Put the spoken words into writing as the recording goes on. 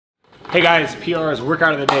Hey guys, PR's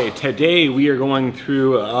workout of the day. Today we are going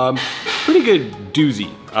through a pretty good doozy.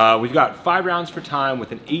 We've got 5 rounds for time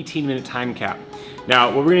with an 18-minute time cap.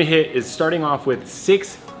 Now what we're gonna hit is starting off with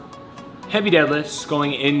 6 heavy deadlifts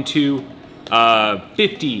going into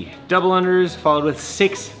 50 double unders followed with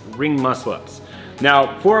 6 ring muscle ups.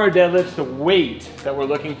 Now for our deadlifts, the weight that we're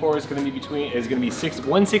looking for is gonna be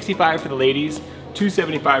 165 for the ladies,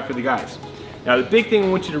 275 for the guys. Now the big thing I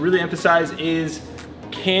want you to really emphasize is,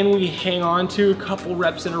 can we hang on to a couple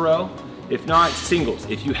reps in a row? If not, singles.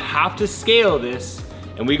 If you have to scale this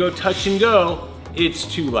and we go touch and go, it's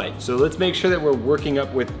too light. So let's make sure that we're working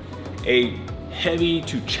up with a heavy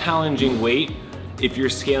to challenging weight. If you're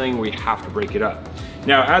scaling, we have to break it up.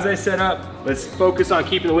 Now, as I set up, let's focus on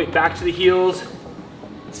keeping the weight back to the heels.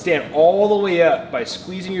 Stand all the way up by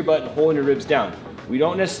squeezing your butt and holding your ribs down. We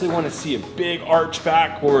don't necessarily want to see a big arch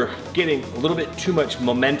back or getting a little bit too much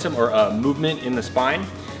momentum or movement in the spine.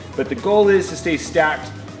 But the goal is to stay stacked,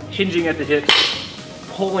 hinging at the hips,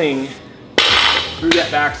 pulling through that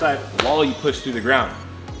backside while you push through the ground.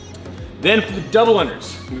 Then for the double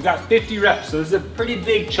unders, we've got 50 reps. So this is a pretty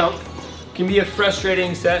big chunk. Can be a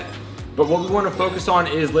frustrating set, but what we want to focus on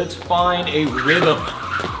is let's find a rhythm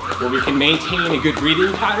where we can maintain a good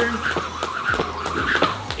breathing pattern.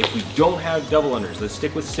 If we don't have double unders, let's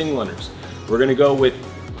stick with single unders. We're gonna go with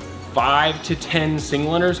 5 to 10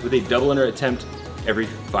 single unders with a double under attempt every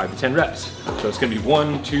 5 to 10 reps. So it's gonna be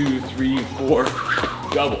 1, 2, 3, 4,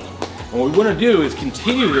 double. And what we wanna do is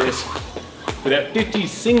continue this for that 50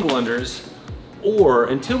 single unders, or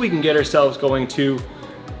until we can get ourselves going to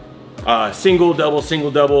single,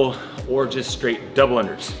 double, or just straight double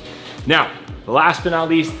unders. Now, last but not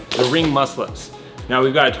least, the ring muscle ups. Now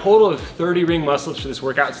we've got a total of 30 ring muscle ups for this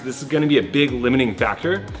workout, so this is gonna be a big limiting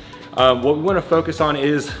factor. What we wanna focus on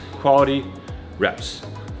is quality reps.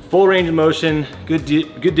 Full range of motion, good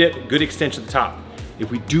dip, good extension at the top. If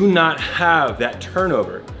we do not have that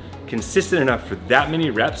turnover consistent enough for that many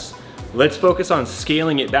reps, let's focus on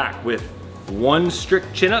scaling it back with 1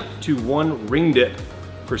 strict chin up to 1 ring dip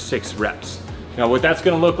for 6 reps. Now what that's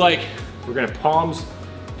gonna look like, we're gonna palms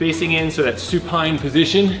facing in, so that supine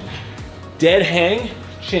position. Dead hang,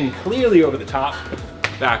 chin clearly over the top,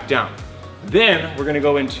 back down. Then we're gonna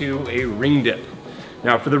go into a ring dip.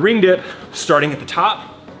 Now for the ring dip, starting at the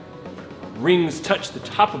top, rings touch the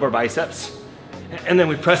top of our biceps, and then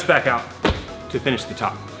we press back out to finish the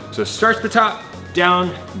top. So starts at the top,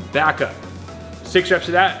 down, back up. 6 reps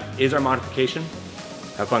of that is our modification.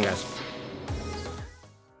 Have fun, guys.